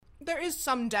there is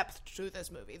some depth to this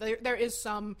movie. There is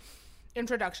some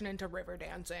introduction into river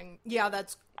dancing. Yeah,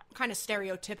 that's kind of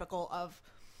stereotypical of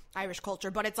Irish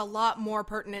culture, but it's a lot more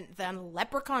pertinent than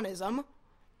leprechaunism.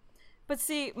 But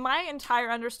see, my entire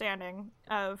understanding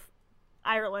of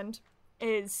Ireland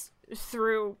is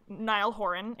through Niall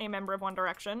Horan, a member of One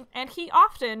Direction, and he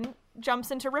often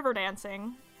jumps into river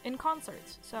dancing in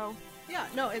concerts. So yeah,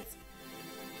 no,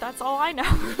 that's all I know.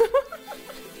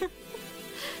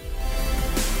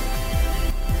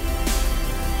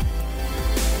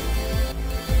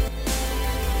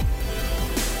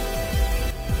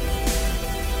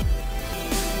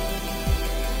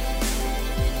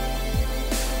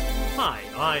 Hi,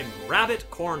 I'm Rabbit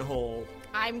Cornhole.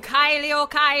 I'm Kylie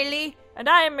O'Kiley. And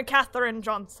I'm Catherine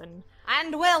Johnson.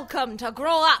 And welcome to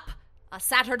Grow Up, a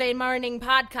Saturday morning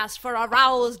podcast for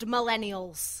aroused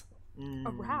millennials.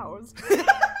 Aroused?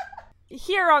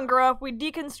 Here on Grow Up, we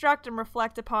deconstruct and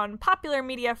reflect upon popular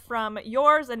media from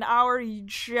yours and our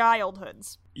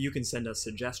childhoods. You can send us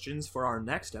suggestions for our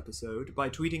next episode by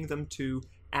tweeting them to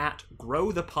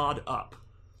 @GrowThePodUp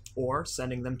or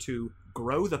sending them to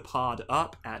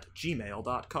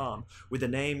growthepodup@gmail.com with a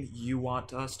name you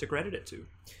want us to credit it to.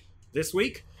 This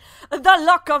week, The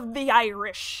Luck of the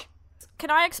Irish. Can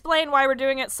I explain why we're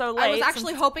doing it so late? I was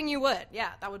actually hoping you would.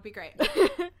 Yeah, that would be great.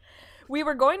 We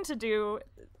were going to do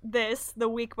this the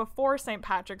week before St.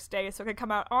 Patrick's Day so it could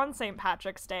come out on St.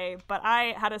 Patrick's Day, but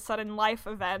I had a sudden life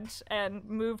event and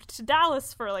moved to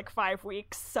Dallas for like 5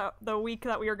 weeks, so the week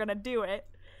that we were going to do it.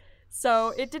 So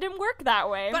it didn't work that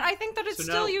way. But I think that it's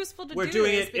still useful to do this. We're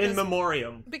doing it in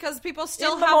memoriam. Because people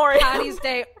still have Paddy's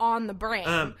Day on the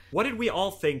brain. What did we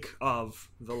all think of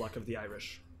The Luck of the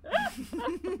Irish?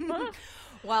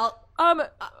 Well,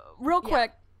 real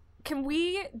quick, can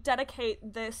we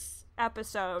dedicate this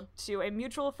episode to a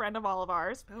mutual friend of all of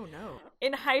ours? Oh no.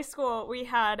 In high school, we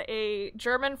had a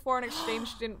German foreign exchange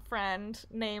student friend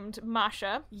named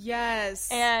Masha. Yes.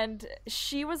 And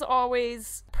she was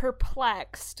always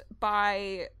perplexed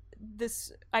by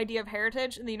this idea of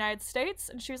heritage in the United States.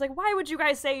 And she was like, why would you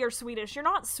guys say you're Swedish? You're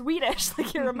not Swedish,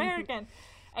 like you're American.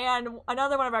 And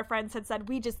another one of our friends had said,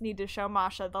 we just need to show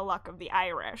Masha The Luck of the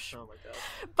Irish. Oh my god.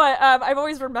 But I've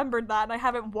always remembered that, and I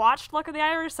haven't watched Luck of the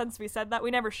Irish since we said that.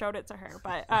 We never showed it to her,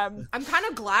 but... I'm kind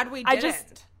of glad we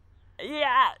didn't.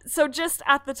 Yeah, so just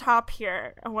at the top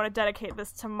here, I want to dedicate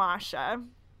this to Masha.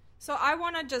 So I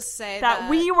want to just say that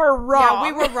we were wrong.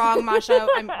 Yeah, we were wrong, Masha.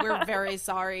 We're very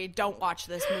sorry. Don't watch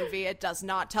this movie. It does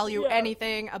not tell you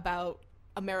anything about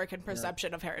American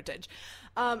perception of heritage.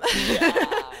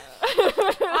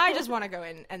 I just want to go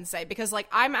in and say, because like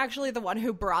I'm actually the one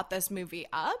who brought this movie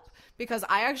up because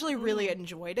I actually really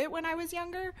enjoyed it when I was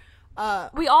younger.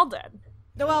 We all did.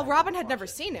 Well, Robin had never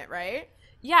seen it, right?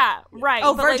 Yeah, right.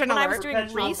 Oh, but Virgin like, when Alert. I was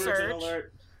doing research,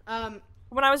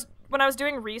 when I was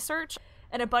doing research,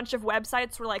 and a bunch of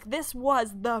websites were like, "This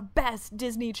was the best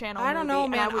Disney Channel." I don't know,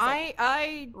 movie. man.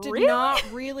 I did not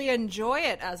really enjoy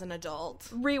it as an adult.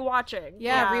 Rewatching,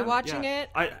 rewatching it.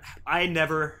 I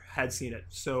never had seen it,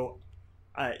 so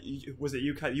was it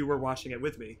you? You were watching it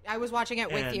with me. I was watching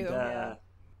it with you.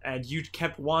 And you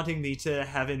kept wanting me to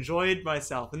have enjoyed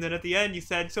myself, and then at the end you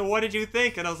said, "So what did you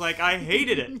think?" And I was like, "I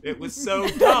hated it. It was so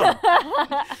dumb."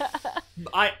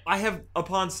 I have,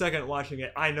 upon second watching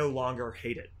it, I no longer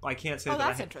hate it. I can't say that.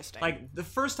 That's interesting. Like the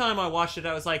first time I watched it,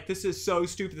 I was like, "This is so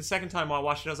stupid." The second time I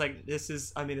watched it, I was like, "This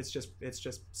is." I mean, it's just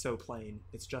so plain.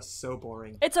 It's just so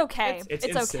boring. It's okay. It's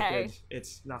insipid. Okay.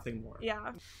 It's nothing more.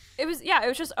 Yeah. It was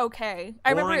just okay. I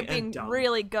remember it being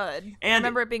really good. And I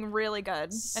remember it being really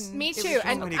good. And me too.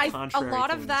 And a lot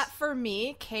things. of that for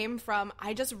me came from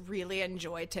I just really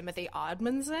enjoy Timothy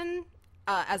Odmanson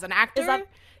as an actor.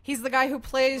 He's the guy who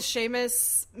plays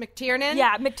Seamus McTiernan.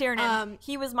 Yeah, McTiernan.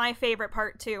 He was my favorite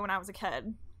part too when I was a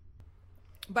kid.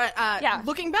 But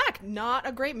looking back, not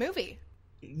a great movie.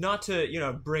 Not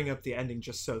to bring up the ending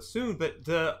just so soon, but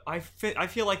I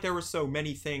feel like there were so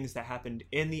many things that happened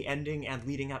in the ending and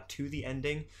leading up to the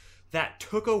ending that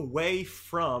took away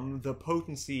from the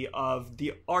potency of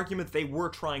the argument they were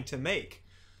trying to make.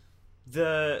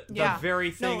 The very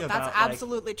thing about that's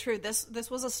absolutely true. This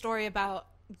was a story about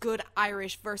good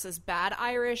Irish versus bad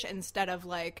Irish instead of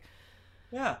like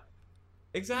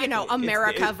exactly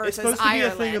America versus it's supposed to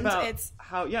Ireland. Be a thing about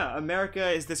how America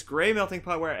is this gray melting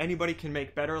pot where anybody can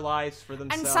make better lives for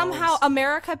themselves, and somehow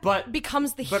America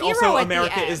becomes the hero. But also at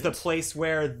America the end. is the place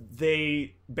where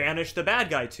they banish the bad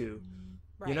guy to.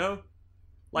 Right.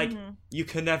 Like, you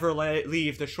can never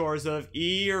leave the shores of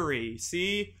Erie.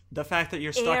 See? The fact that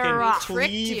you're stuck in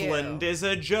Cleveland is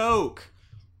a joke.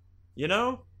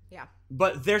 Yeah.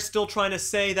 But they're still trying to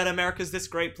say that America's this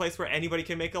great place where anybody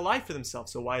can make a life for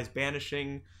themselves. So why is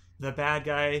banishing the bad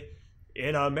guy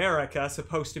in America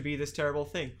supposed to be this terrible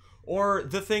thing? Or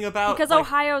the thing about because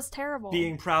Ohio's terrible.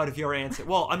 being proud of your ancestors.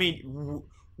 Well, I mean,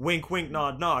 wink, wink,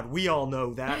 nod, nod. We all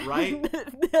know that, right?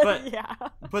 But, yeah.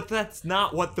 But that's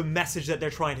not what the message that they're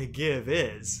trying to give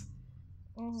is.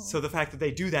 So the fact that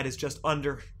they do that is just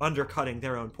undercutting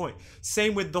their own point.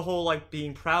 Same with the whole, like,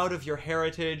 being proud of your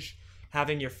heritage,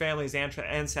 having your family's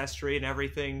ancestry and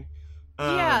everything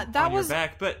that on was your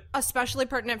back. But especially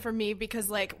pertinent for me because,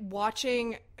 like,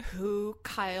 watching who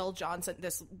Kyle Johnson,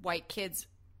 this white kid's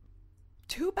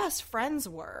two best friends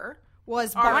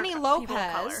was Bonnie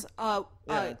Lopez, a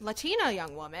Latina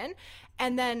young woman,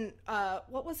 and then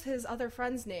what was his other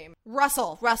friend's name?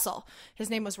 Russell. His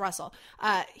name was Russell.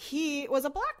 He was a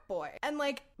black boy, and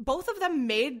like both of them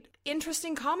made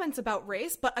interesting comments about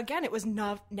race, but again, it was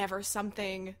never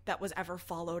something that was ever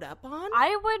followed up on.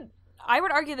 I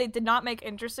would argue they did not make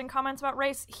interesting comments about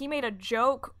race. He made a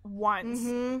joke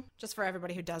once. Just for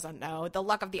everybody who doesn't know, The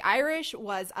Luck of the Irish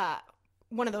was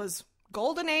one of those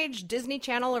Golden Age Disney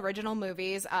Channel original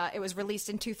movies. It was released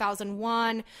in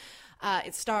 2001.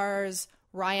 It stars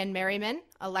Ryan Merriman,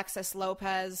 Alexis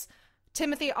Lopez,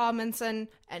 Timothy Amundsen,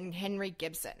 and Henry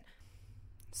Gibson.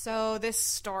 So this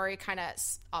story kind of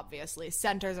obviously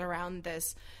centers around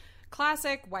this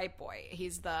classic white boy.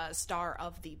 He's the star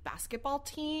of the basketball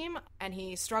team, and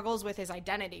he struggles with his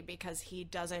identity because he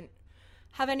doesn't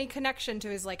have any connection to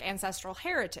his like ancestral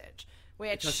heritage.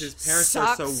 Which because his parents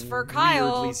sucks are so for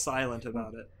Kyle. weirdly silent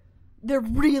about it. They're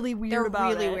really weird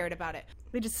about it. They're really weird about it.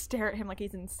 They just stare at him like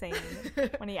he's insane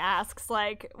when he asks,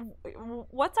 like,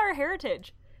 what's our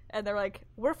heritage? And they're like,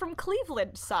 we're from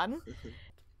Cleveland, son.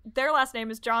 Their last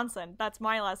name is Johnson. That's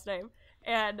my last name.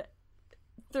 And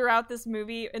throughout this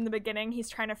movie, in the beginning, he's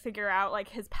trying to figure out, like,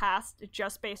 his past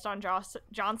just based on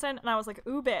Johnson. And I was like,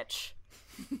 ooh, bitch.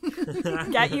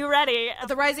 Get you ready.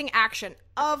 The rising action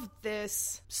of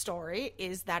this story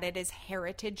is that it is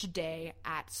Heritage Day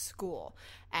at school,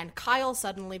 and Kyle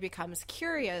suddenly becomes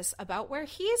curious about where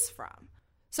he's from.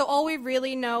 So all we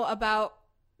really know about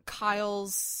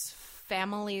Kyle's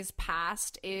family's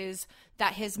past is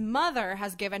that his mother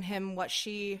has given him what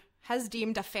she has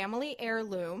deemed a family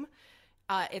heirloom.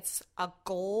 It's a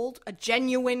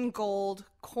genuine gold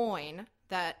coin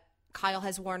that Kyle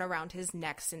has worn around his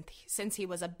neck since he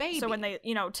was a baby. So when they,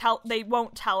 they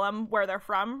won't tell him where they're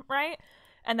from, right?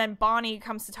 And then Bonnie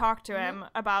comes to talk to him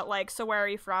about, like, so where are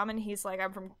you from? And he's like,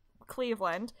 I'm from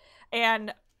Cleveland.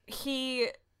 And he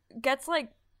gets,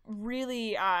 like,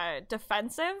 really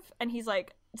defensive. And he's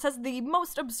like, says the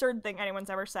most absurd thing anyone's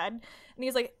ever said. And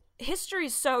he's like,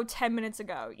 history's so 10 minutes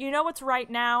ago. You know what's right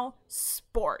now?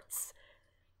 Sports.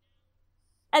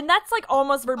 And that's, like,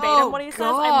 almost verbatim what he says.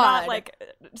 I'm not, like,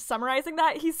 summarizing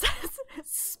that. He says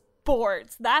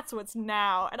sports. That's what's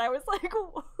now. And I was like,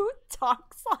 who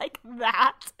talks like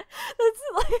that?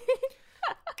 That's, like...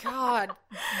 God.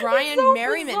 Ryan so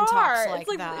Merriman bizarre. talks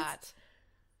like that.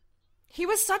 He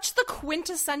was such the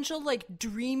quintessential, like,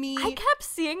 dreamy... I kept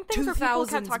seeing things where people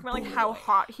kept talking about, like, how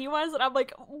hot he was. And I'm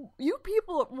like, you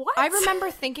people, what? I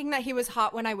remember thinking that he was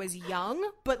hot when I was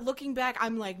young. But looking back,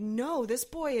 I'm like, no, this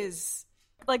boy is...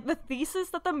 Like, the thesis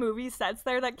that the movie sets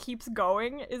there that keeps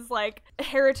going is, like,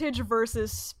 heritage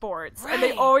versus sports. Right. And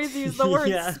they always use the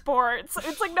word sports.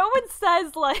 It's like, no one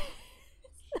says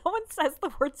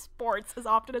the word sports as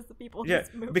often as the people in this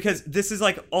movie. Because this is,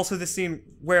 like, also the scene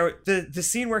where, the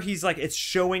scene where he's, like, it's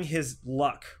showing his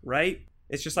luck, right?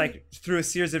 It's just, like, through a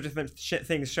series of different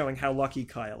things showing how lucky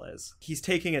Kyle is. He's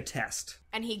taking a test.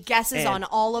 And he guesses on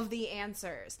all of the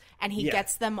answers. And he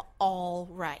gets them all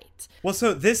right. Well,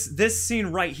 so this scene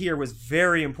right here was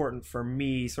very important for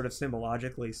me, sort of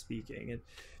symbologically speaking.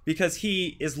 Because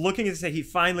he is looking and he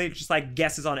finally just, like,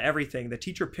 guesses on everything. The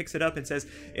teacher picks it up and says,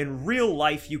 in real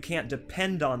life, you can't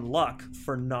depend on luck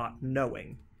for not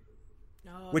knowing.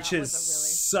 Which is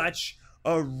such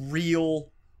a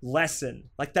real lesson.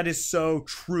 Like, that is so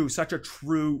true, such a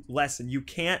true lesson. You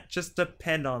can't just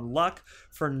depend on luck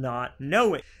for not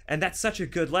knowing. And that's such a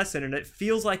good lesson, and it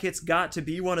feels like it's got to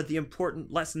be one of the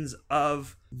important lessons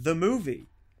of the movie.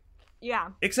 Yeah.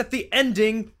 Except the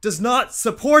ending does not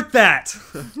support that.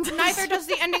 Neither does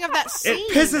the ending of that scene.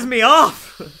 It pisses me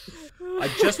off. I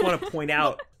just want to point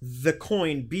out the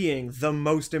coin being the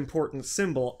most important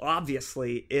symbol,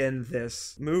 obviously, in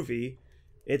this movie.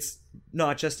 It's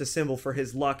not just a symbol for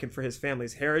his luck and for his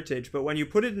family's heritage, but when you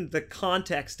put it in the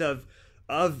context of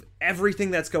everything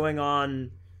that's going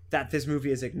on that this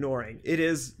movie is ignoring, it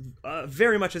is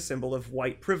very much a symbol of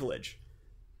white privilege.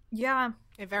 Yeah.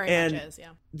 It very much is,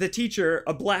 yeah. The teacher,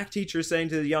 a black teacher, saying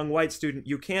to the young white student,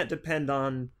 you can't depend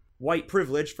on white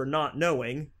privilege for not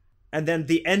knowing, and then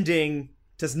the ending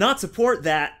does not support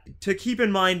that, to keep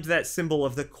in mind that symbol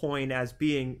of the coin as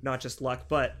being not just luck,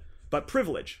 but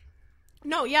privilege.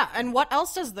 No, yeah, and what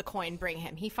else does the coin bring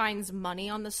him? He finds money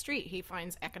on the street. He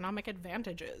finds economic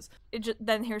advantages.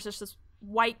 Then here's just this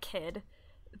white kid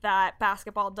that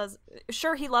basketball does.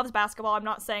 Sure, he loves basketball. I'm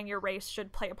not saying your race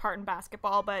should play a part in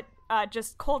basketball, but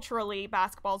just culturally,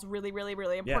 basketball is really, really,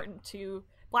 really important to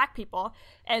Black people.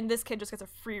 And this kid just gets a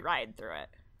free ride through it.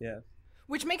 Yeah.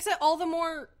 Which makes it all the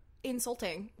more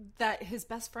insulting that his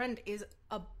best friend is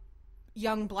a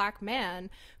young Black man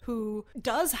who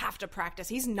does have to practice.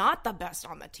 He's not the best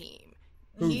on the team.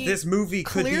 Who this movie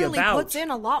could be clearly about. Puts in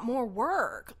a lot more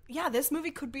work. Yeah, this movie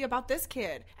could be about this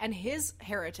kid and his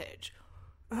heritage.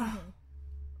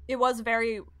 It was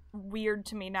very weird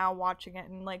to me now watching it,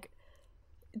 and like,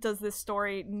 does this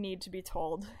story need to be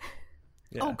told?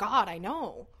 Yeah. Oh God, I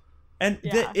know. And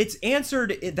it's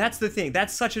answered. That's the thing.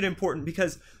 That's such an important,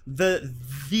 because the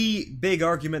big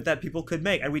argument that people could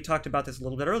make, and we talked about this a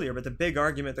little bit earlier, but the big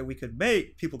argument that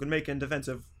people could make in defense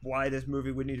of why this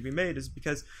movie would need to be made is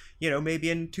because, maybe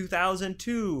in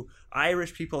 2002,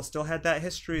 Irish people still had that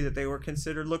history that they were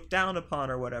considered looked down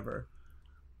upon or whatever.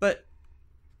 But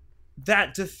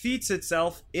that defeats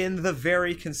itself in the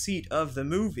very conceit of the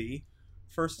movie,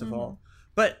 first of all.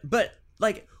 But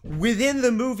like, within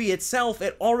the movie itself,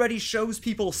 it already shows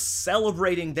people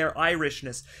celebrating their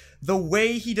Irishness. The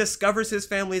way he discovers his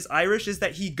family is Irish is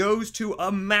that he goes to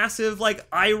a massive, like,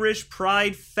 Irish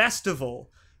pride festival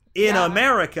in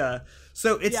America.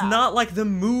 So it's not like the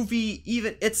movie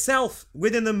even itself.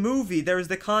 Within the movie, there's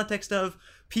the context of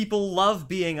people love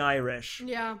being Irish.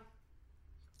 Yeah.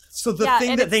 So the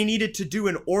thing that they needed to do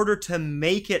in order to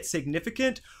make it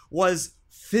significant was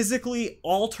physically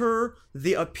alter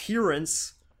the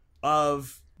appearance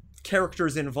of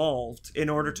characters involved in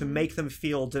order to make them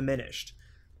feel diminished.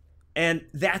 And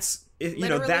that's,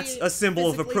 that's a symbol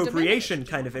of appropriation,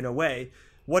 kind of, in a way.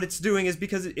 What it's doing is,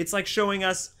 because it's like showing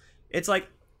us, it's like,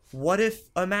 what if,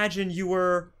 imagine you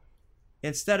were,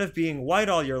 instead of being white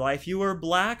all your life, you were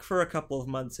Black for a couple of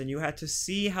months and you had to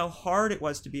see how hard it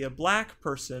was to be a Black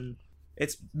person.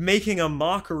 It's making a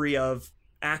mockery of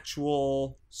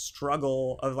actual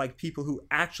struggle of, like, people who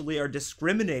actually are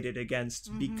discriminated against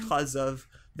because of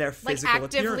their physical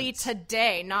appearance. Like, actively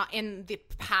today, not in the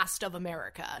past of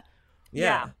America.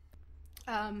 Yeah.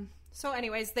 So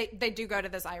anyways, they do go to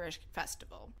this Irish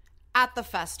festival. At the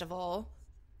festival,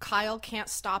 Kyle can't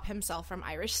stop himself from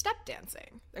Irish step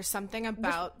dancing. There's something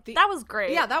about that was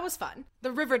great. Yeah, that was fun.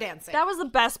 The river dancing. That was the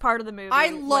best part of the movie. I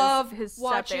love his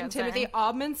watching Timothy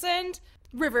Omundson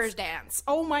rivers dance.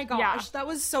 Oh my gosh, that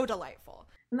was so delightful.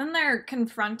 And then they're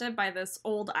confronted by this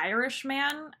old Irish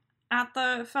man at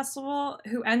the festival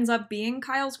who ends up being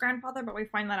Kyle's grandfather, but we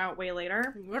find that out way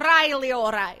later. Riley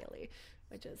O'Reilly,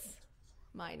 which is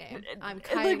my name. I'm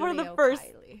Kylie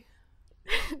O'Reilly.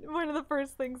 One of the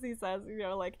first things he says,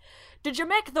 like, did you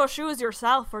make those shoes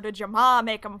yourself or did your ma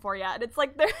make them for you? And it's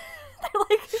like,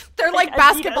 they're like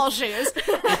basketball shoes.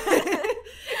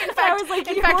 In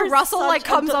fact, Russell like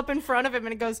comes up in front of him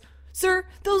and he goes, "Sir,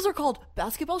 those are called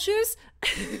basketball shoes?"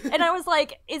 And I was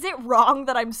like, is it wrong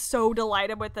that I'm so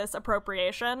delighted with this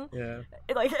appropriation? Yeah.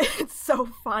 Like, it's so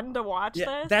fun to watch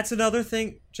this. That's another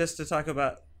thing, just to talk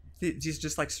about these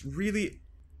just, like, really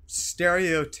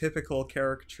stereotypical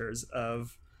caricatures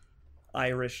of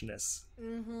Irishness,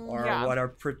 or what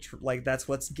are like, that's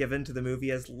what's given to the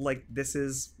movie as, like, this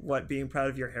is what being proud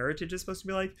of your heritage is supposed to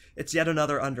be like. It's yet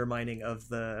another undermining of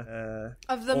the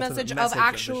message of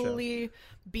actually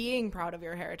being proud of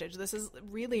your heritage. This is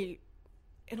really,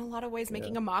 in a lot of ways,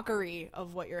 making a mockery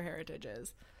of what your heritage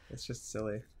is. It's just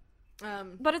silly.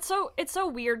 But it's so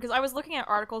weird, because I was looking at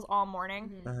articles all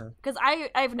morning, because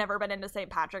I've never been into St.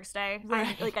 Patrick's Day.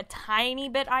 I'm like a tiny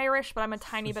bit Irish, but I'm a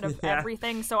tiny bit of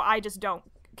everything, so I just don't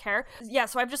care. Yeah,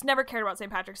 so I've just never cared about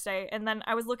St. Patrick's Day. And then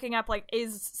I was looking up, like,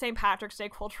 is St. Patrick's Day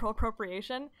cultural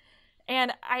appropriation?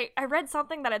 And I read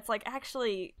something that it's, like,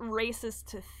 actually racist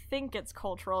to think it's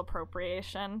cultural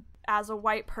appropriation. As a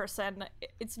white person,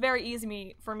 it's very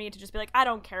easy for me to just be like, I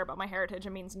don't care about my heritage. It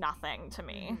means nothing to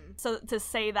me. So to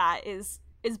say that is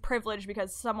privilege,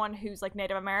 because someone who's, like,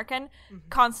 Native American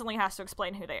constantly has to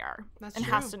explain who they are. That's and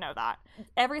true. Has to know that.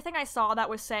 Everything I saw that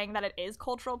was saying that it is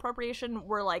cultural appropriation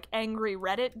were, like, angry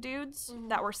Reddit dudes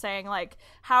that were saying, like,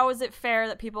 how is it fair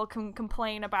that people can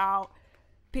complain about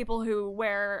people who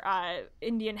wear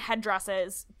Indian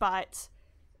headdresses, but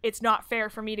it's not fair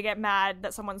for me to get mad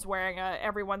that someone's wearing a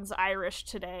Everyone's Irish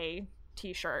Today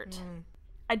t-shirt.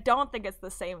 I don't think it's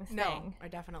the same thing. No, I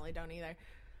definitely don't either.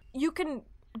 You can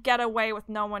get away with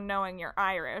no one knowing you're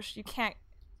Irish. You can't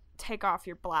take off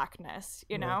your Blackness,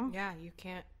 you know? Yeah, you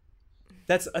can't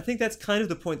I think that's kind of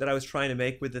the point that I was trying to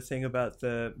make with the thing about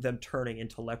them turning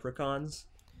into leprechauns.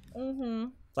 Mm-hmm.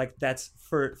 Like, that's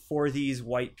for these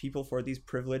white people, for these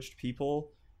privileged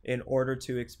people, in order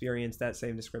to experience that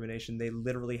same discrimination, they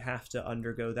literally have to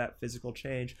undergo that physical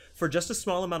change for just a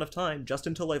small amount of time, just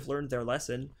until they've learned their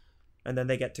lesson, and then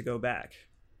they get to go back.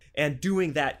 And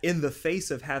doing that in the face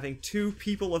of having two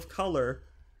people of color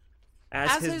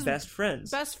as his best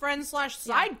friends. Best friends /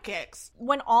 sidekicks.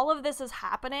 When all of this is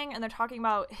happening and they're talking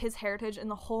about his heritage and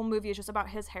the whole movie is just about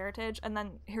his heritage, and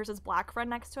then here's his black friend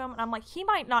next to him, and I'm like, he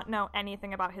might not know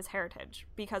anything about his heritage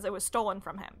because it was stolen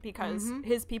from him, because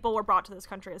his people were brought to this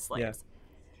country as slaves.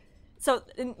 Yeah. So,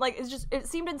 like, it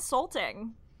seemed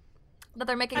insulting that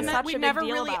they're making such a big deal about it. And we never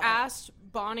really asked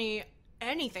Bonnie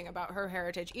anything about her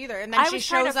heritage either, and then I she was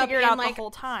trying shows to up figure it in out like the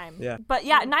whole time. Yeah. But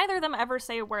yeah, neither of them ever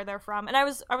say where they're from, and I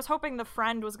was hoping the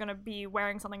friend was going to be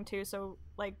wearing something too, so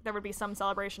like there would be some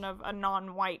celebration of a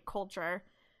non-white culture.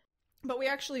 But we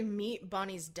actually meet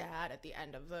Bonnie's dad at the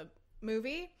end of the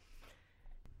movie,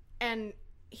 and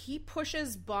he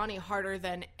pushes Bonnie harder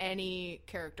than any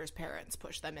character's parents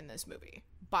push them in this movie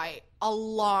by a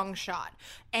long shot,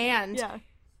 and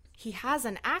he has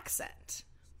an accent.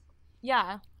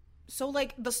 Yeah. So,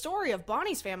 like, the story of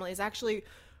Bonnie's family is actually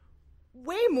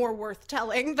way more worth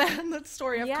telling than the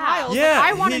story of Kyle's. Yeah,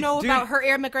 like, I want to know about her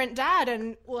immigrant dad,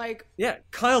 and, like... Yeah,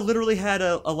 Kyle literally had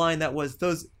a line that was,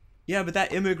 but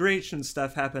that immigration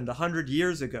stuff happened 100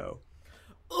 years ago.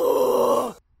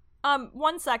 Ugh!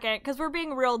 1 second, because we're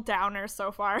being real downers so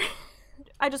far.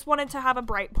 I just wanted to have a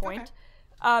bright point.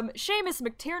 Okay. Seamus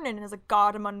McTiernan is a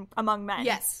god among men.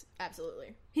 Yes,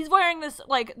 absolutely. He's wearing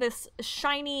this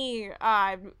shiny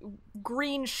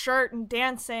green shirt and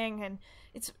dancing, and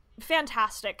it's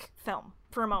fantastic film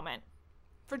for a moment.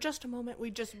 For just a moment,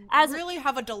 we just really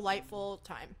have a delightful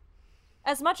time.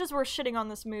 As much as we're shitting on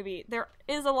this movie, there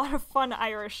is a lot of fun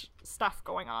Irish stuff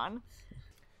going on.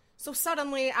 So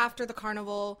suddenly, after the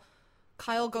carnival,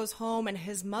 Kyle goes home and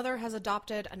his mother has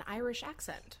adopted an Irish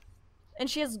accent. And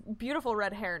she has beautiful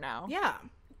red hair now. Yeah.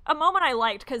 A moment I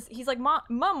liked, because he's like,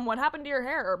 Mom, what happened to your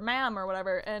hair? Or ma'am, or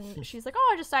whatever. And she's like,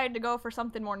 I decided to go for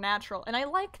something more natural. And I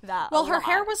like that. Well, her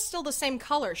hair was still the same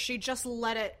color. She just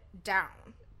let it down.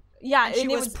 Yeah, and she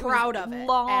was proud of it.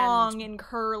 Long and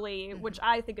curly, which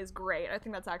I think is great. I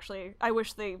think that's actually... I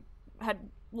wish they had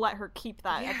let her keep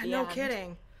that at the end. Yeah, no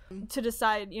kidding. To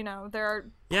decide, there are...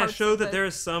 Yeah, show that there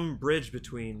is some bridge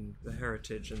between the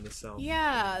heritage and the self.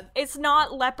 Yeah. It's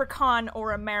not leprechaun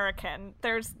or American.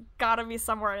 There's gotta be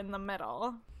somewhere in the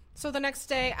middle. So the next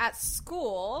day at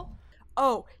school...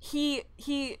 Oh, he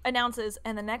announces,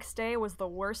 and the next day was the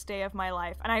worst day of my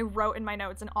life. And I wrote in my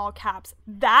notes in all caps,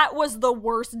 that was the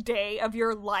worst day of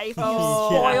your life, you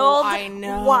spoiled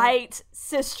white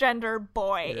cisgender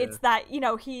boy. Yeah. It's that,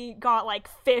 he got like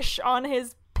fish on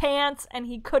his pants and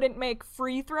he couldn't make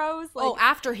free throws.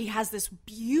 After he has this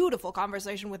beautiful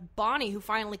conversation with Bonnie, who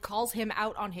finally calls him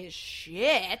out on his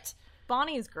shit.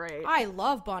 Bonnie's great. I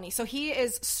love Bonnie. So he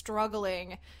is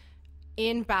struggling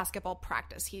in basketball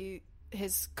practice.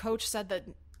 His coach said that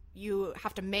you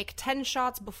have to make 10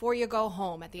 shots before you go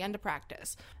home at the end of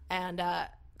practice. And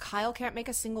Kyle can't make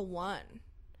a single one.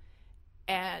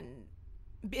 And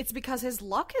it's because his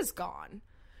luck is gone.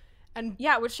 And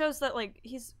yeah, which shows that,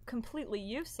 he's completely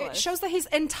useless. It shows that he's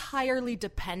entirely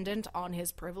dependent on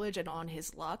his privilege and on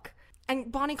his luck. And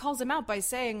Bonnie calls him out by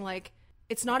saying,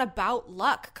 it's not about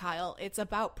luck, Kyle. It's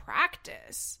about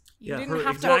practice. You didn't her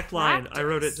have exact to line, practice. I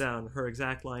wrote it down, her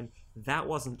exact line, that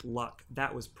wasn't luck,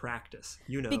 that was practice.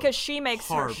 Because she makes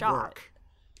her shot. Work.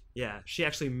 Yeah, she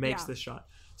actually makes this shot.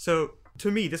 So, to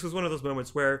me, this was one of those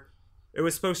moments where it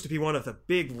was supposed to be one of the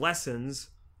big lessons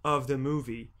of the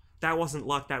movie. That wasn't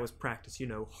luck, that was practice,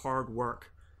 hard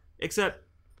work. Except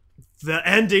the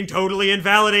ending totally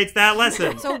invalidates that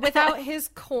lesson. So without his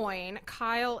coin,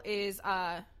 Kyle is,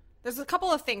 there's a couple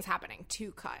of things happening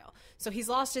to Kyle. So he's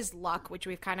lost his luck, which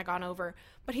we've kind of gone over,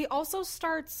 but he also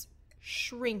starts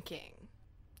shrinking.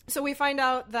 So we find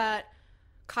out that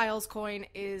Kyle's coin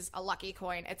is a lucky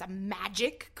coin. It's a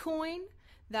magic coin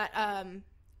that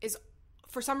is,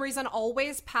 for some reason,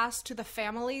 always passed to the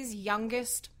family's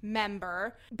youngest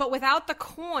member. But without the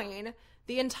coin,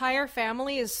 the entire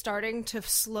family is starting to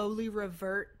slowly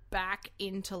revert back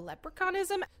into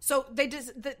leprechaunism. So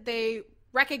they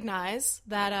recognize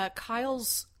that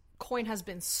Kyle's coin has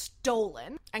been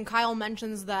stolen. And Kyle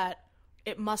mentions that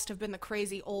it must have been the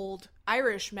crazy old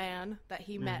Irish man that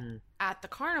he met at the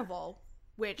carnival,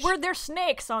 which... Were there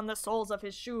snakes on the soles of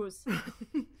his shoes?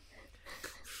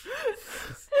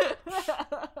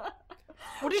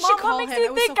 What did she call him? What makes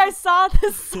you think I saw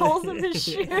the soles of his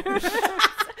shoes?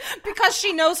 Because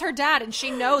she knows her dad, and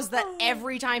she knows that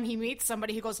every time he meets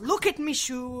somebody, he goes, "Look at me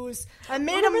shoes. I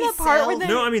made them Remember that part where myself." they-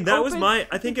 No, I mean that was Open- my.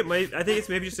 I think it's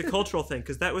maybe just a cultural thing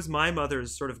because that was my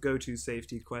mother's sort of go-to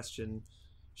safety question.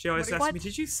 She always asked me,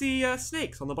 "Did you see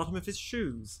snakes on the bottom of his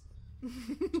shoes?"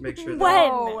 To make sure that When?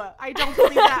 No, I don't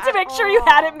believe that. To make at sure you all.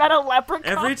 hadn't met a leprechaun.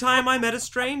 every time I met a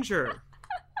stranger.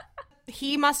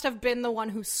 He must have been the one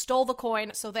who stole the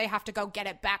coin, so they have to go get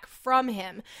it back from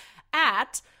him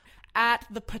at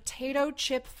the potato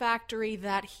chip factory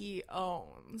that he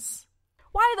owns.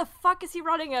 Why the fuck is he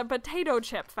running a potato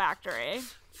chip factory?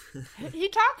 He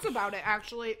talks about it,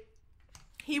 actually.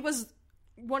 He was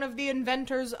one of the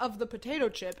inventors of the potato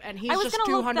chip, and he's I was just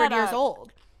gonna look 200 that years up.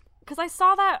 old. Because I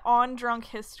saw that on Drunk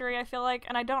History, I feel like,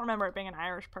 and I don't remember it being an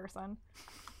Irish person.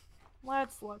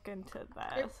 Let's look into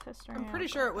this history. I'm pretty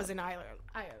sure it was in Ireland.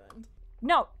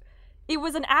 No, it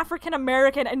was an African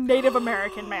American and Native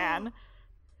American man.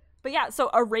 But yeah, so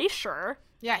erasure.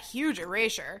 Yeah, huge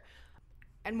erasure.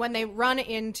 And when they run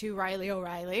into Riley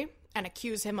O'Reilly and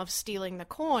accuse him of stealing the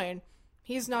coin,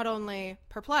 he's not only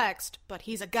perplexed, but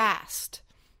he's aghast.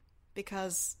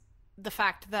 Because the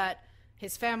fact that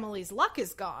his family's luck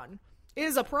is gone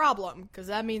is a problem, because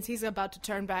that means he's about to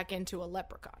turn back into a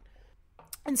leprechaun.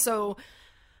 And so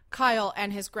Kyle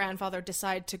and his grandfather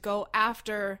decide to go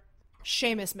after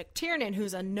Seamus McTiernan,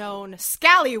 who's a known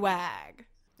scallywag.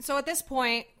 So at this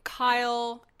point,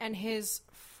 Kyle and his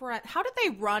friend... How did they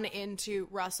run into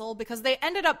Russell? Because they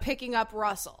ended up picking up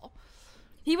Russell.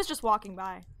 He was just walking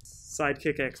by.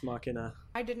 Sidekick ex machina.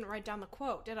 I didn't write down the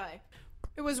quote, did I?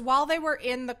 It was while they were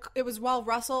it was while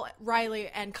Russell, Riley,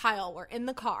 and Kyle were in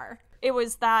the car. It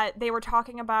was that they were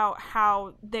talking about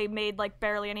how they made like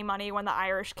barely any money when the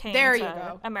Irish came There you to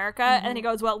go. America, and he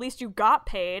goes, "Well, at least you got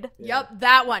paid." Yep,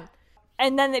 that one.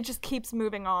 And then it just keeps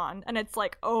moving on, and it's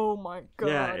like, oh my god.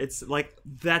 Yeah, it's like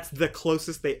that's the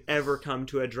closest they ever come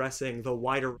to addressing the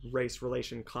wider race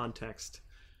relation context.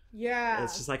 Yeah.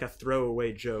 It's just like a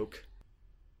throwaway joke.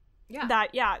 Yeah.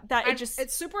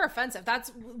 It's super offensive.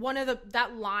 That's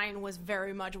that line was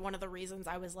very much one of the reasons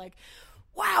I was like,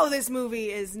 wow, this movie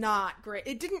is not great.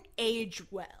 It didn't age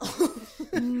well.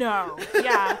 no,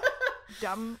 yeah.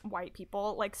 Dumb white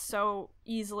people like so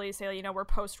easily say, you know, we're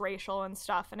post-racial and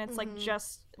stuff, and it's like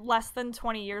just less than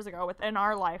 20 years ago within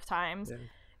our lifetimes. Yeah.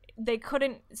 They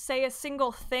couldn't say a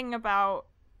single thing about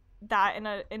that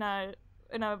in a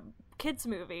kids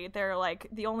movie. They're like,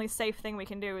 the only safe thing we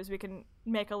can do is we can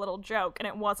make a little joke, and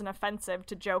it wasn't offensive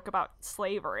to joke about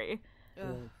slavery.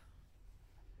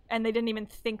 And they didn't even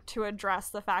think to address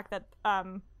the fact that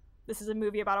this is a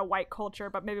movie about a white culture,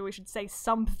 but maybe we should say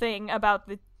something about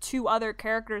the two other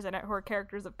characters in it who are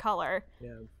characters of color.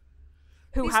 Yeah.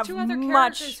 Who These have two other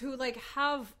much characters who like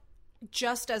have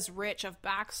just as rich of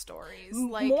backstories,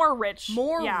 like more rich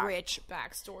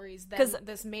backstories than 'Cause-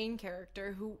 this main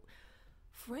character who,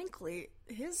 frankly,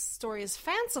 his story is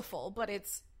fanciful, but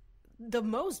it's the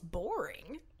most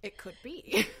boring it could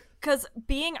be. Because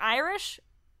being Irish,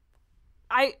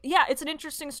 it's an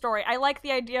interesting story. I like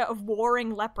the idea of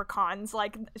warring leprechauns.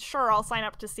 Like, sure, I'll sign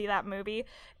up to see that movie.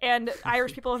 And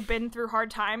Irish people have been through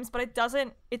hard times, but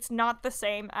it's not the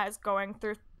same as going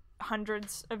through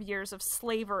hundreds of years of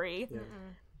slavery. Yeah.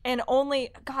 And how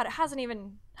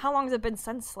long has it been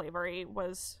since slavery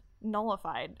was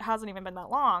nullified? It hasn't even been that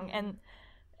long. And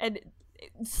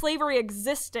slavery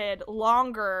existed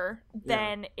longer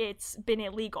than it's been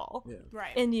illegal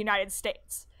Right. in the United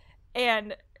States.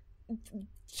 And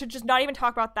to just not even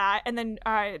talk about that, and then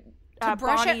to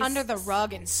brush it Bonnie's- under the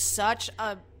rug in such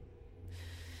a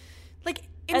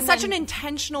And such then- an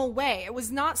intentional way. It was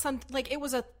not something like it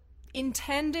was a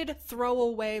intended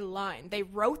throwaway line. They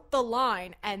wrote the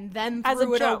line and then As a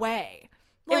threw it joke. away.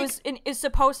 It's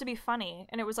supposed to be funny,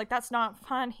 and it was like, that's not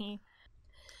funny.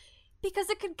 Because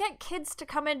it could get kids to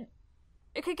come in.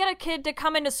 It could get a kid to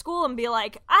come into school and be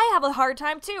like, I have a hard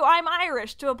time too. I'm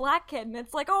Irish, to a black kid. And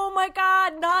it's like, oh my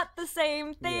god, not the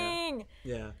same thing.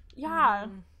 Yeah. Yeah.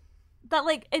 That,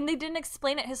 like, and they didn't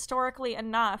explain it historically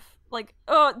enough. Like,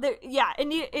 and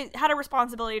it had a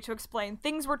responsibility to explain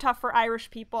things were tough for Irish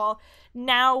people.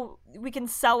 Now we can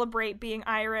celebrate being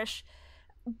Irish,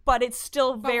 but it's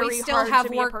still But very we still hard have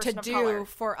to be a work to person of do color.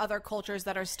 for other cultures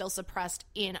that are still suppressed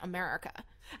in America.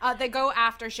 They go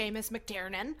after Seamus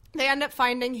McTiernan. They end up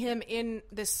finding him in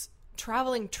this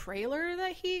traveling trailer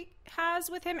that he has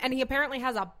with him, and he apparently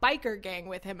has a biker gang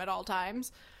with him at all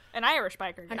times. An Irish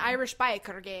biker gang. An Irish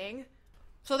biker gang.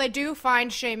 So they do find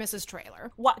Seamus's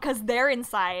trailer. What? Because they're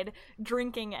inside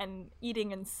drinking and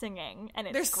eating and singing, and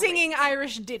it's They're great. singing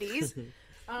Irish ditties.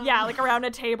 Yeah, like around a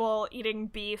table eating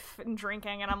beef and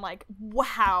drinking, and I'm like,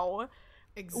 wow,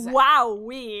 Exactly.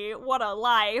 Wowee, what a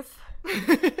life.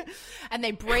 And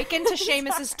they break into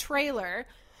Seamus's trailer,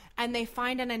 and they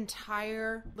find an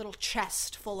entire little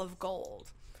chest full of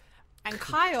gold. And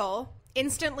Kyle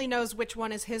instantly knows which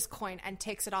one is his coin and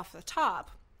takes it off the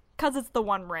top. Because it's the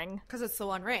One Ring. Because it's the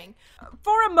One Ring.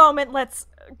 For a moment, let's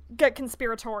get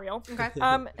conspiratorial. Okay.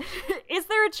 Is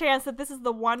there a chance that this is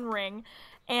the One Ring,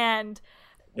 and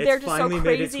they're It's just finally so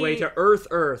crazy? made its way to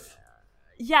Earth.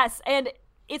 Yes, and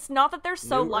it's not that they're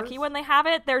so New lucky Earth? when they have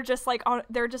it. They're just like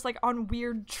on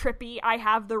weird trippy. I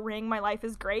have the ring. My life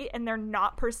is great, and they're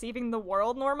not perceiving the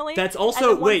world normally. That's And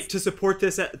also then wait once-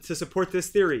 to support this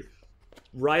theory.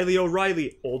 Riley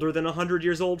O'Reilly, older than 100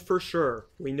 years old for sure.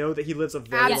 We know that he lives a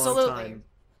very Absolutely. long time.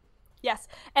 Yes,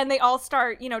 and they all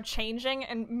start changing,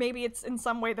 and maybe it's in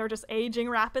some way they're just aging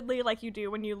rapidly, like you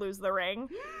do when you lose the ring.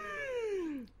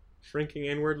 Shrinking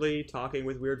inwardly, talking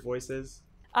with weird voices.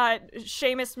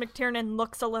 Seamus McTiernan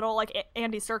looks a little like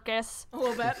Andy Serkis. A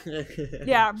little bit.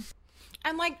 Yeah.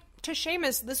 And, like, to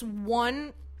Seamus, this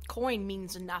one coin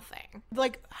means nothing.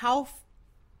 Like, how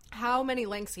many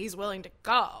lengths he's willing to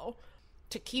go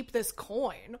to keep this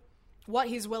coin, what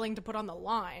he's willing to put on the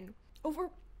line. Over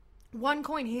one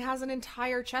coin, he has an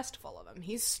entire chest full of them.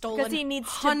 He's stolen 'Cause he needs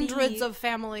to hundreds be- of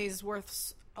families'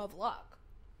 worths of luck.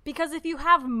 Because if you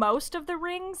have most of the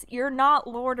rings, you're not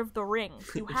Lord of the Rings.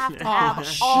 You have to have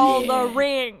all the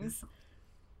rings.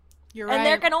 You're right. And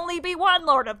there can only be one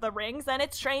Lord of the Rings, and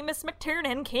it's Seamus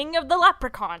McTiernan, King of the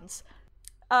Leprechauns.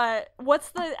 What's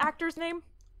the actor's name?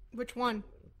 Which one?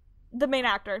 The main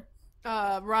actor.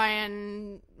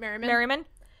 Ryan Merriman? Merriman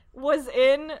was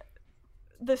in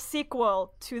the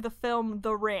sequel to the film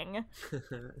The Ring.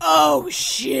 Oh,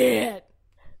 shit!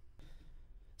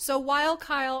 So while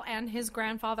Kyle and his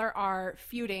grandfather are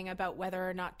feuding about whether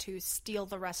or not to steal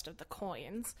the rest of the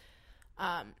coins,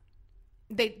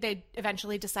 they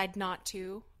eventually decide not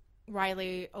to.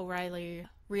 Riley O'Reilly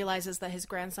realizes that his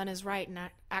grandson is right, and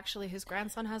actually his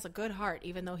grandson has a good heart,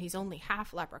 even though he's only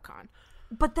half leprechaun.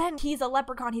 But then he's a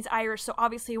leprechaun, he's Irish, so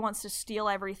obviously he wants to steal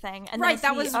everything. And Right,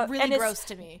 then that it's was the, really and gross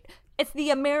to me. It's the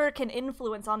American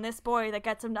influence on this boy that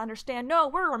gets him to understand, no,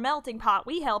 we're a melting pot,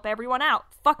 we help everyone out.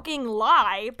 Fucking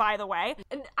lie, by the way.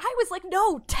 And I was like,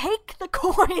 no, take the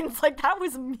coins. Like, that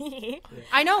was me.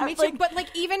 I know, me too. like- But, like,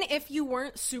 even if you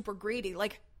weren't super greedy,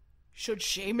 like, should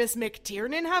Seamus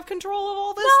McTiernan have control of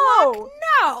all this No! luck?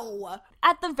 No!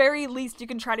 At the very least, you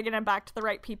can try to get him back to the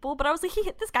right people, but I was like,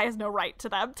 this guy has no right to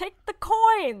them. Take the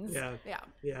coins. Yeah.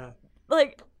 Yeah.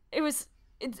 Like, it was...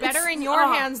 Better in your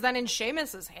hands than in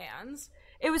Seamus's hands.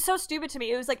 It was so stupid to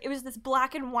me. It was like, it was this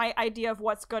black and white idea of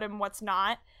what's good and what's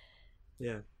not.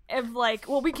 Yeah. Of like,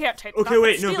 well, we can't take Okay, them.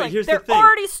 wait, It's no, but stealing. here's the They're thing.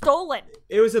 already stolen.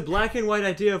 It was a black and white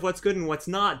idea of what's good and what's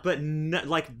not, but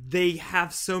like they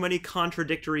have so many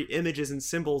contradictory images and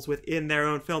symbols within their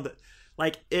own film that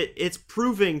like it's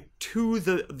proving to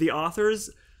the authors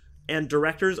and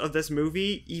directors of this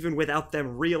movie, even without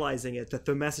them realizing it, that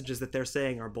the messages that they're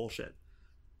saying are bullshit.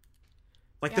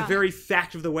 Like the Yeah. very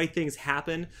fact of the way things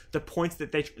happen, the points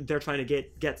that they're trying to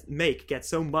get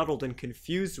so muddled and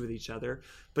confused with each other,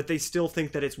 but they still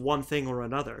think that it's one thing or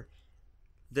another.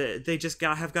 They just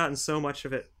have gotten so much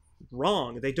of it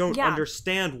wrong. They don't Yeah.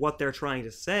 understand what they're trying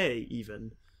to say,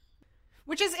 even.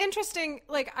 Which is interesting.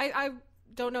 Like, I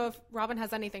don't know if Robin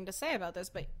has anything to say about this,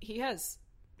 but he has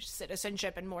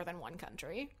citizenship in more than one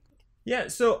country. Yeah,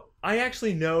 so I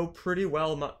actually know pretty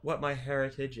well what my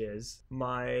heritage is.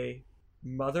 My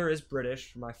mother is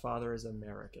British. My father is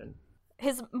American.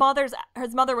 His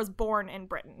mother was born in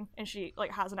Britain, and she like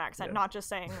has an accent, Yeah. not just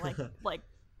saying like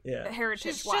Yeah. heritage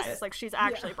She's wise. just- Like she's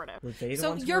actually British. Were they the So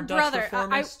ones who your were Dutch brother,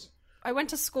 reformists? I went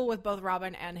to school with both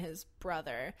Robin and his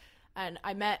brother, and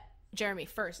I met Jeremy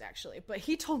first, actually. But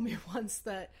he told me once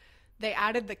that they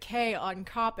added the K on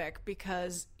Copic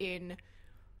because in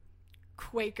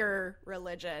Quaker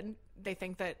religion, they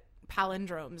think that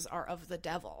palindromes are of the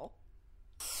devil.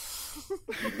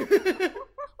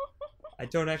 I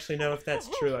don't actually know if that's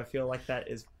true. I feel like that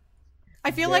is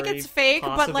I feel like very it's fake,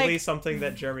 but possibly like, something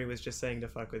that Jeremy was just saying to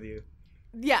fuck with you.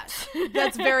 yes,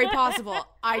 that's very possible.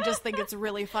 I just think it's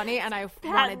really funny, and I wanted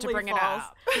to Patently bring it false.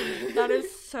 up. That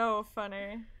is so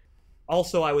funny.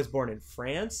 Also, I was born in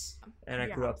France, and I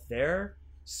grew Yeah. up there.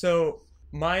 So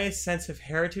my sense of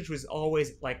heritage was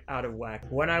always like out of whack.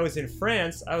 When I was in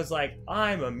France, I was like,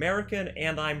 I'm American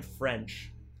and I'm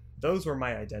French. those were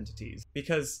my identities.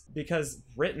 Because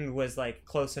Britain was like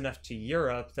close enough to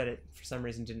Europe that it for some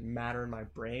reason didn't matter in my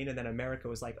brain, and then America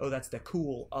was like, oh, that's the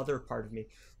cool other part of me.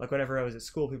 Like whenever I was at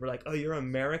school, people were like, oh, you're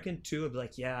American too? I'd be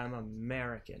like, yeah, I'm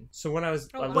American. So when I was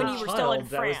a when little you were still in child,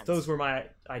 France. those were my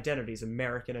identities,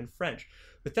 American and French.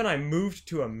 But then I moved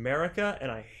to America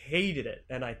and I hated it,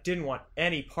 and I didn't want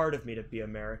any part of me to be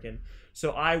American.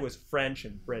 So I was French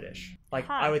and British. Like,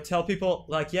 I would tell people,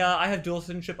 like, yeah, I have dual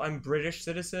citizenship, I'm British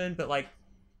citizen, but, like,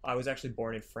 I was actually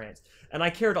born in France. And I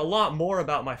cared a lot more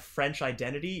about my French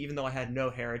identity, even though I had no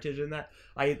heritage in that.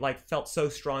 I, like, felt so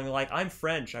strongly, like, I'm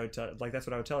French, I would tell, like, that's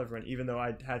what I would tell everyone, even though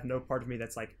I had no part of me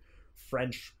that's, like,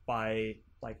 French by,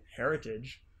 like,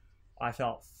 heritage. I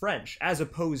felt French, as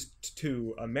opposed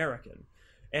to American.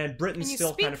 And Britain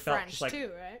still kind of felt French just, like, too,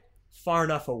 right? far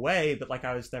enough away, but like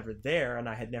I was never there and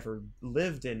I had never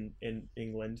lived in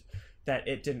England, that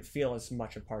it didn't feel as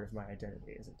much a part of my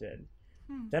identity as it did.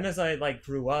 Then as I like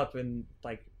grew up and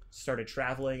like started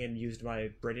traveling and used my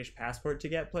British passport to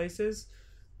get places,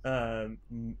 and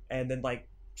then like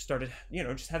started, you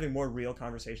know, just having more real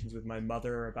conversations with my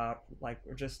mother about like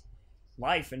or just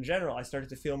life in general, I started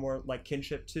to feel more like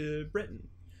kinship to Britain.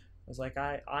 I was like,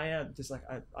 I am just like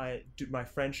I do my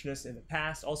Frenchness in the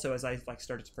past. Also, as I like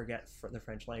started to forget the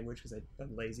French language because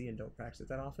I'm lazy and don't practice it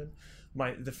that often,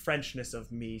 the Frenchness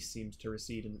of me seemed to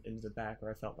recede into the back,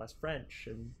 where I felt less French.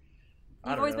 And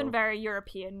You've always been very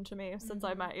European to me since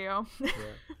I met you. Yeah.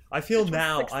 I feel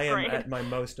now sixth I am grade. at my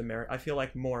most American. I feel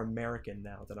like more American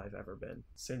now than I've ever been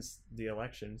since the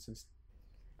election. Since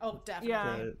Oh, definitely.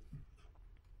 Yeah.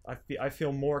 I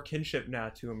feel more kinship now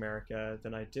to America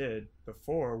than I did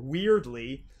before.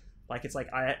 Weirdly, like it's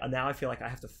like I feel like I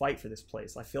have to fight for this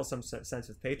place. I feel some sense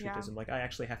of patriotism. Like I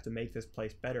actually have to make this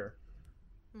place better.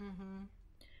 Mm-hmm.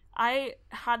 I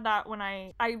had that when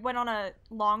I went on a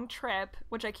long trip,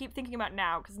 which I keep thinking about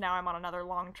now because now I'm on another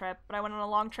long trip. But I went on a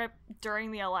long trip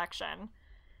during the election,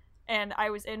 and I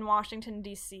was in Washington,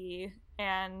 D.C.,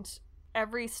 and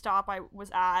every stop I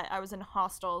was at, I was in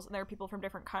hostels, and there were people from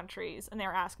different countries, and they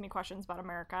were asking me questions about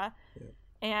America. Yeah.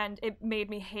 And it made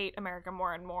me hate America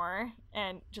more and more,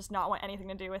 and just not want anything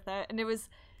to do with it.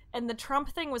 And the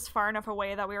Trump thing was far enough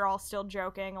away that we were all still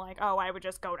joking, like, oh, I would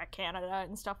just go to Canada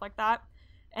and stuff like that.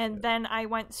 And then I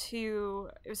went to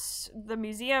the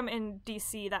museum in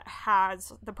DC that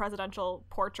has the presidential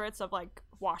portraits of, like,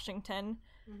 Washington.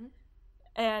 Mm-hmm.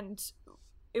 And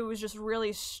it was just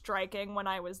really striking when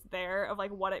I was there of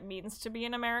like what it means to be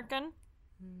an American.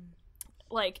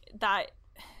 Like that,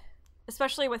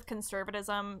 especially with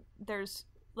conservatism, there's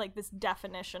like this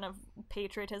definition of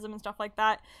patriotism and stuff like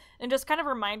that. And just kind of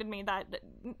reminded me that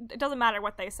it doesn't matter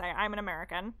what they say. I'm an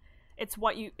American. It's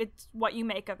what you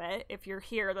make of it. If you're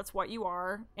here, that's what you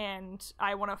are. And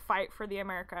I want to fight for the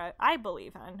America I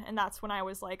believe in. And that's when I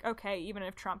was like, okay, even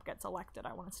if Trump gets elected,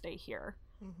 I want to stay here.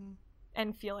 Mm-hmm.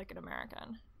 And feel like an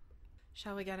American.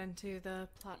 Shall we get into the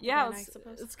plot Yeah, again, I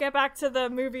suppose? let's get back to the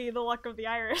movie The Luck of the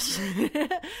Irish.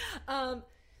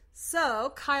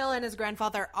 So, Kyle and his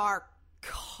grandfather are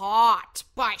caught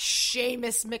by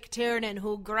Seamus McTiernan,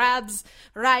 who grabs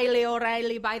Riley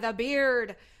O'Reilly by the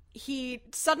beard. He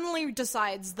suddenly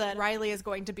decides that Riley is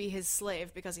going to be his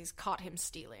slave because he's caught him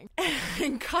stealing.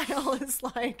 And Kyle is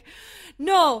like,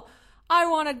 no, I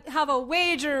want to have a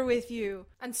wager with you.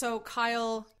 And so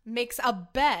Kyle makes a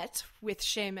bet with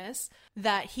Seamus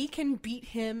that he can beat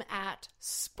him at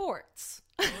sports.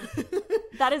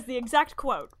 That is the exact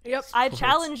quote. Yep. I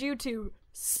challenge you to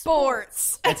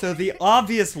Sports. And so the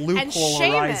obvious loophole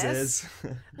Seamus, arises.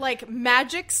 like,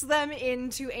 magics them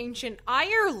into ancient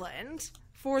Ireland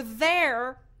for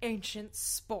their ancient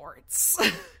sports.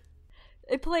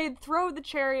 It played throw the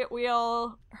chariot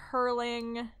wheel,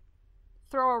 hurling,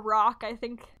 throw a rock, I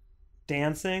think.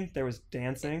 Dancing. There was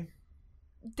dancing.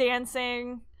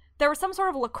 Dancing. There was some sort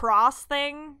of lacrosse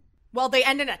thing. Well, they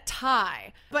end in a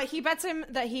tie. But he bets him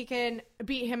that he can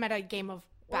beat him at a game of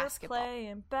basketball. We're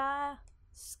playing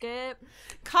basket.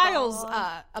 Kyle's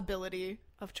ability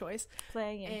of choice.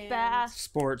 Playing And- basket.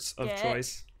 Sports of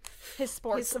choice. His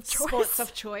sports His of choice. sports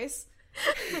of choice.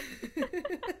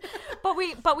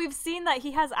 But we've seen that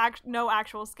he has no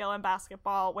actual skill in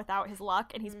basketball without his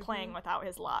luck, and he's playing without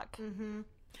his luck. Mm-hmm.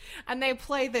 And they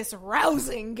play this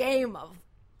rousing game of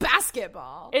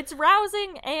basketball. It's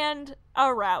rousing and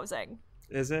arousing.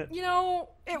 Is it? You know,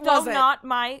 it Though wasn't. not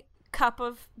my cup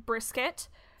of brisket.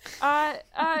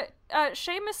 Seamus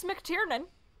McTiernan.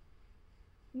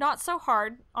 Not so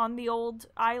hard on the old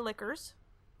eye lickers.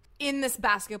 In this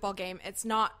basketball game, it's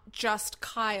not just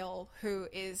Kyle who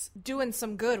is doing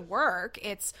some good work.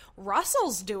 It's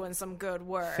Russell's doing some good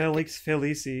work. Felix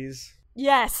Felices.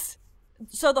 Yes.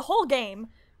 So the whole game,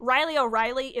 Riley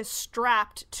O'Reilly is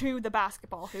strapped to the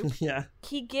basketball hoop. Yeah.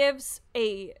 He gives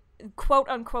a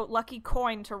quote-unquote lucky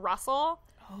coin to Russell,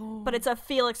 but it's a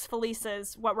Felix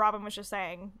Felice's, what Robin was just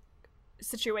saying,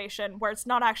 situation where it's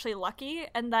not actually lucky.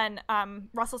 And then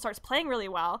Russell starts playing really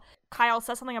well. Kyle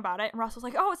says something about it, and Russell's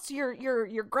like, oh, it's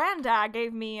your granddad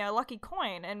gave me a lucky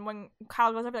coin. And when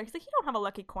Kyle goes up there, he's like, you don't have a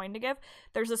lucky coin to give.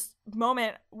 There's this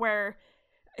moment where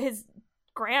his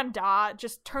granddad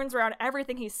just turns around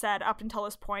everything he said up until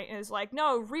this point and is like,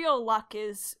 no, real luck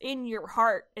is in your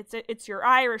heart. It's your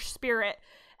Irish spirit.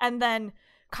 And then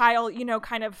Kyle,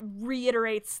 kind of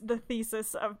reiterates the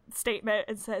thesis of statement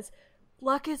and says,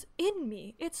 luck is in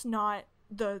me. It's not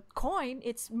the coin.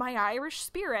 It's my Irish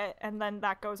spirit. And then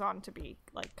that goes on to be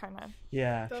like kind of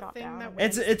shot down.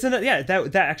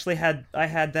 That actually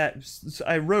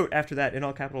I wrote after that in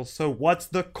all capitals. So what's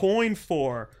the coin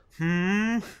for?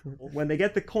 When they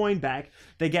get the coin back,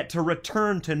 they get to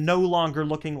return to no longer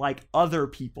looking like other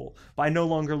people, by no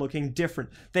longer looking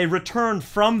different. They return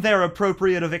from their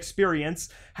appropriative experience,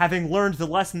 having learned the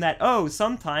lesson that, oh,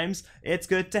 sometimes it's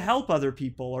good to help other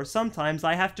people, or sometimes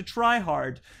I have to try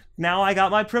hard. Now I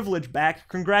got my privilege back.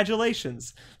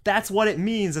 Congratulations. That's what it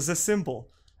means as a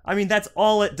symbol. I mean, that's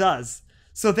all it does.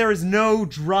 So there is no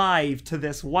drive to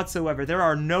this whatsoever. There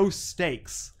are no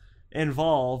stakes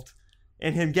involved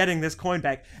in him getting this coin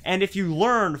back. And if you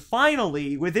learn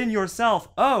finally within yourself,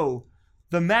 oh,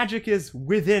 the magic is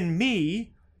within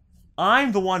me,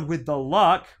 I'm the one with the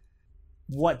luck,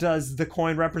 what does the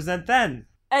coin represent then?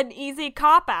 An easy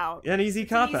cop-out. An easy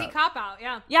cop-out. Easy cop-out,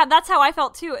 yeah. Yeah, that's how I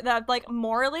felt too. That, like,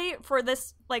 morally, for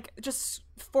this, like, just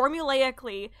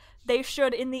formulaically, they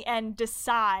should, in the end,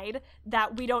 decide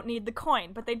that we don't need the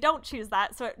coin. But they don't choose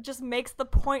that, so it just makes the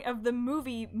point of the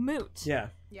movie moot. Yeah.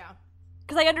 Yeah.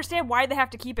 Because I understand why they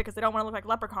have to keep it, because they don't want to look like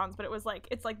leprechauns, but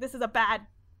it's like, this is a bad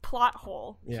plot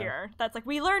hole here. That's like,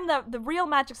 we learned the real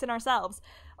magic's in ourselves.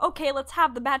 Okay, let's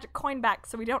have the magic coin back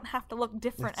so we don't have to look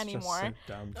different anymore. Just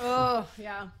so dumb. Oh,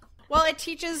 yeah. Well, it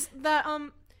teaches that,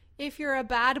 if you're a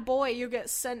bad boy, you get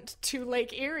sent to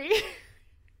Lake Erie.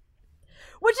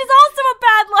 Which is also a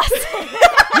bad lesson.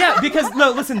 Yeah, because,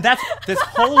 no, listen, this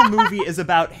whole movie is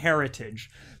about heritage.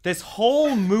 This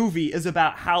whole movie is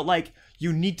about how, like,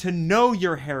 you need to know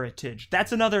your heritage.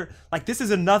 That's another, like, this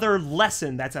is another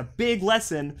lesson. That's a big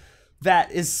lesson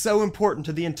that is so important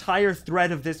to the entire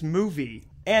thread of this movie.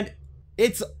 And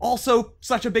it's also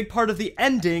such a big part of the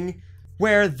ending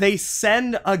where they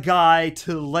send a guy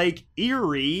to Lake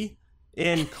Erie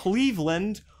in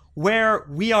Cleveland, where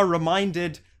we are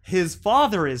reminded his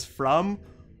father is from,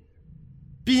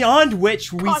 beyond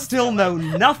which we still know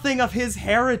nothing of his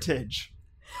heritage.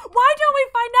 Why don't we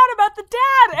find out about the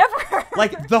dad ever?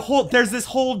 Like, there's this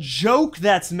whole joke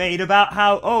that's made about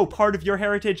how, oh, part of your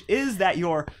heritage is that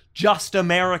you're just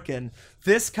American.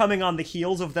 This coming on the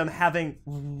heels of them having,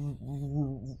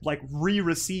 like,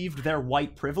 re-received their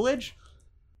white privilege.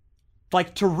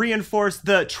 Like, to reinforce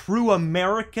the true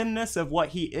Americanness of what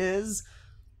he is,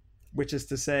 which is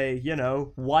to say,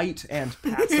 white and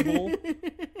passable,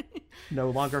 no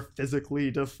longer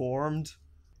physically deformed.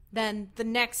 Then the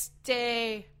next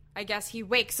day, I guess he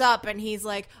wakes up and he's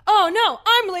like, oh no,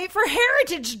 I'm late for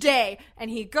Heritage Day. And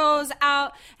he goes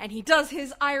out and he does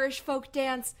his Irish folk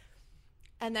dance.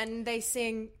 And then they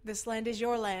sing This Land Is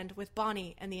Your Land with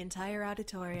Bonnie and the entire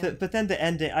auditorium. But then the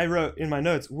ending, I wrote in my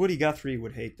notes, Woody Guthrie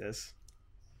would hate this.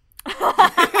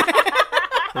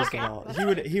 First of all,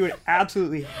 he would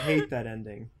absolutely hate that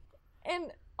ending.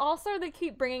 And also, they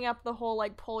keep bringing up the whole,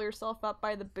 like, pull yourself up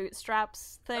by the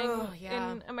bootstraps thing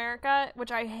in America,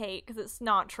 which I hate because it's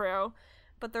not true.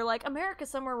 But they're like,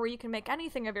 America's somewhere where you can make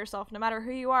anything of yourself no matter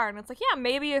who you are. And it's like, yeah,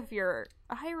 maybe if you're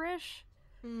Irish.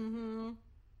 Mm-hmm.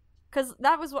 Because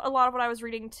that was a lot of what I was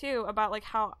reading, too, about, like,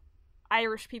 how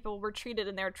Irish people were treated,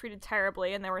 and they were treated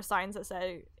terribly, and there were signs that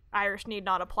said Irish need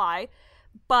not apply.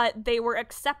 But they were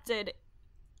accepted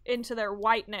into their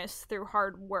whiteness through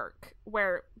hard work,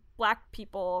 where Black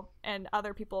people and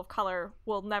other people of color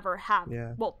will never have,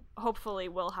 well, hopefully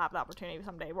will have the opportunity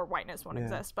someday where whiteness won't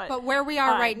exist. But where we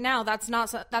are right now, that's not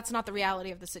the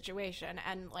reality of the situation.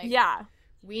 And, like,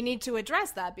 we need to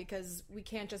address that because we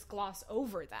can't just gloss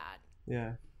over that.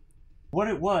 Yeah. What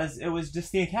it was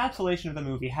just the encapsulation of the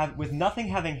movie, with nothing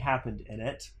having happened in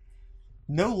it,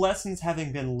 no lessons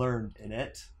having been learned in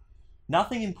it,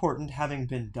 nothing important having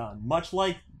been done, much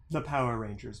like the Power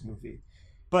Rangers movie.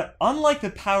 But unlike the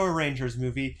Power Rangers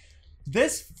movie,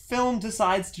 this film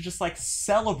decides to just, like,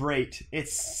 celebrate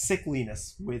its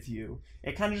sickliness with you.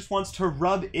 It kind of just wants to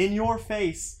rub in your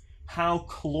face how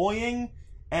cloying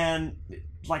and,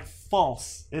 like,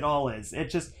 false it all is. It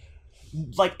just,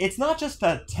 like, it's not just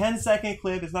a 10-second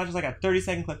clip, it's not just like a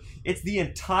 30-second clip, it's the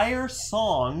entire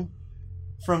song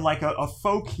from like a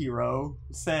folk hero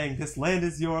saying, this land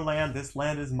is your land, this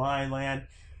land is my land,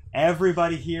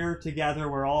 everybody here together,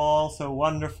 we're all so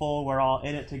wonderful, we're all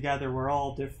in it together, we're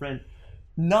all different.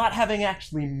 Not having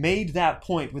actually made that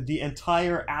point with the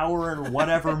entire hour and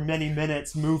whatever many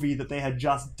minutes movie that they had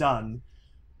just done.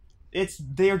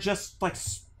 They're just like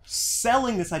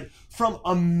selling this idea from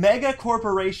a mega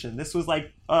corporation. This was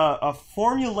like a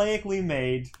formulaically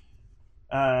made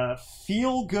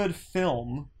feel-good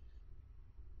film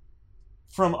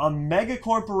from a mega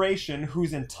corporation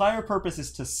whose entire purpose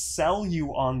is to sell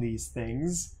you on these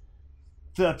things.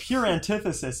 The pure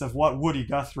antithesis of what Woody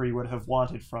Guthrie would have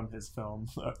wanted from his film,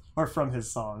 or from his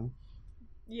song.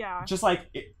 Yeah. Just like,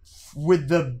 with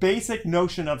the basic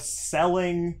notion of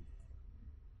selling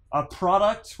a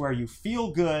product where you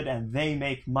feel good and they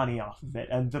make money off of it.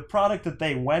 And the product that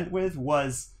they went with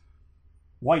was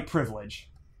white privilege.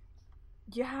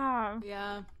 Yeah.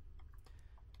 Yeah.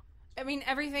 I mean,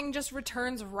 everything just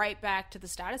returns right back to the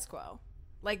status quo.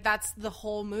 Like, that's the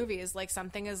whole movie, is like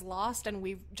something is lost and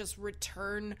we just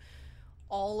return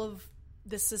all of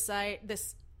the societal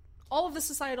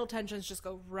tensions just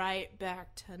go right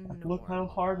back to normal. Look how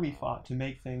hard we fought to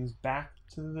make things back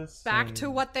to this. Back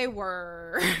to what they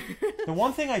were. The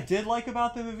one thing I did like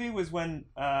about the movie was when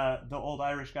the old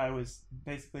Irish guy was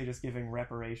basically just giving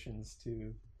reparations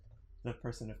to the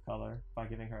person of color by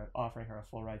offering her a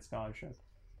full ride scholarship.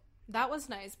 That was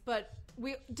nice, but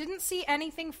we didn't see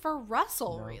anything for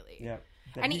Russell, No, really. Yeah.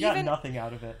 And he got nothing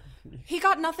out of it. He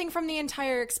got nothing from the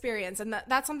entire experience, and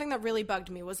that's something that really bugged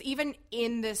me, was even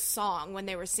in this song, when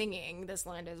they were singing This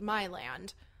Land Is My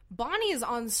Land, Bonnie is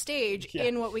on stage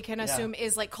in what we can assume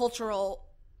is like cultural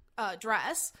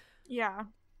dress. Yeah.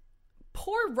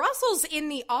 Poor Russell's in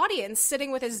the audience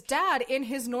sitting with his dad in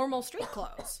his normal street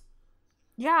clothes.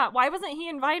 Yeah, why wasn't he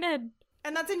invited?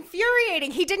 And that's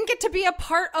infuriating. He didn't get to be a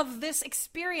part of this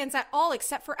experience at all,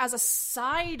 except for as a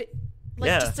side,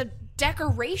 just a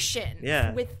decoration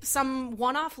with some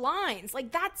one-off lines.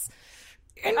 Like, that's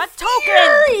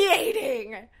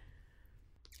infuriating.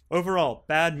 Overall,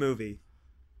 bad movie.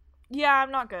 Yeah,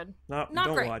 not good. Not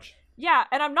don't great. watch. Yeah,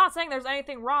 and I'm not saying there's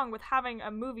anything wrong with having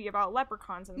a movie about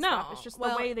leprechauns and stuff. It's just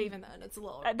the way they... even then, it's a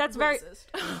little that's racist.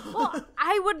 Well,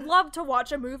 I would love to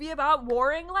watch a movie about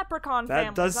warring leprechaun families.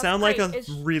 That does sound like a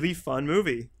really fun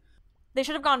movie. They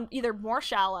should have gone either more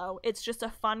shallow, it's just a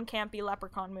fun, campy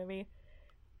leprechaun movie,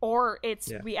 or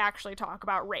we actually talk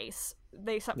about race.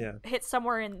 They hit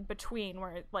somewhere in between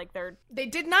where, like, They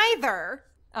did neither!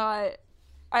 I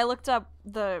looked up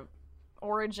the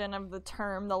origin of the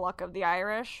term, the luck of the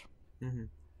Irish. Mm-hmm.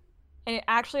 And it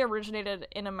actually originated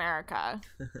in America.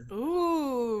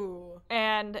 Ooh.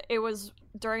 And it was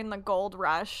during the gold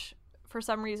rush. For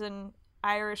some reason,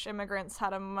 Irish immigrants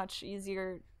had a much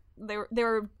easier... They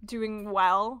were doing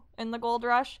well in the gold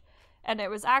rush. And it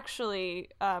was actually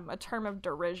a term of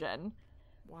derision.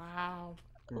 Wow.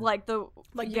 Like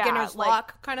beginner's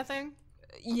luck kind of thing?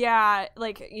 Yeah,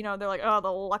 like, you know, they're like, oh,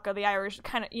 the luck of the Irish,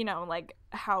 kind of, you know, like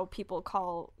how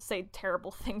people say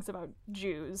terrible things about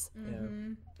Jews.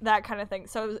 Mm-hmm. That kind of thing.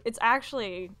 So it's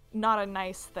actually not a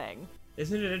nice thing.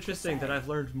 Isn't it interesting that I've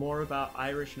learned more about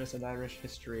Irishness and Irish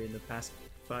history in the past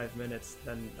 5 minutes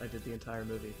than I did the entire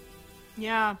movie?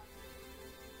 Yeah.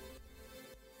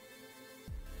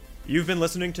 You've been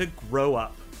listening to Grow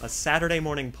Up, a Saturday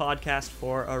morning podcast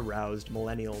for aroused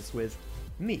millennials with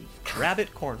me,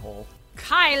 Rabbit Cornhole.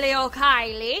 Kylie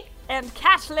O'Kylie. And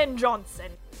Caitlin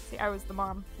Johnson. See, I was the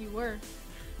mom. You were.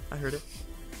 I heard it.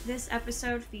 This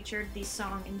episode featured the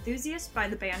song Enthusiast by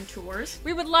the band Tours.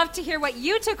 We would love to hear what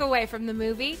you took away from the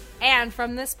movie and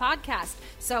from this podcast.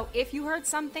 So if you heard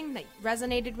something that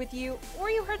resonated with you,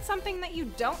 or you heard something that you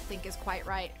don't think is quite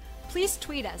right, please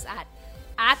tweet us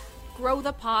at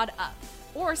GrowThePodUp,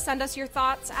 or send us your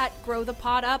thoughts at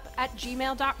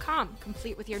growthepodup@gmail.com,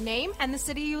 complete with your name and the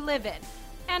city you live in.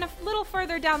 And a little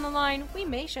further down the line, we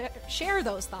may share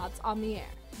those thoughts on the air.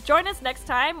 Join us next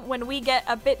time when we get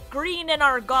a bit green in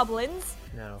our goblins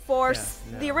for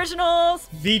the originals.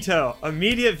 Veto.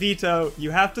 Immediate veto.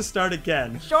 You have to start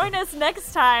again. Join us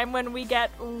next time when we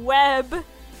get Web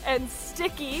and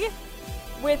Sticky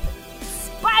with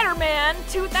Spider-Man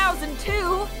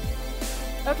 2002.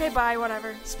 Okay, bye,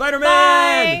 whatever.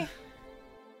 Spider-Man! Bye!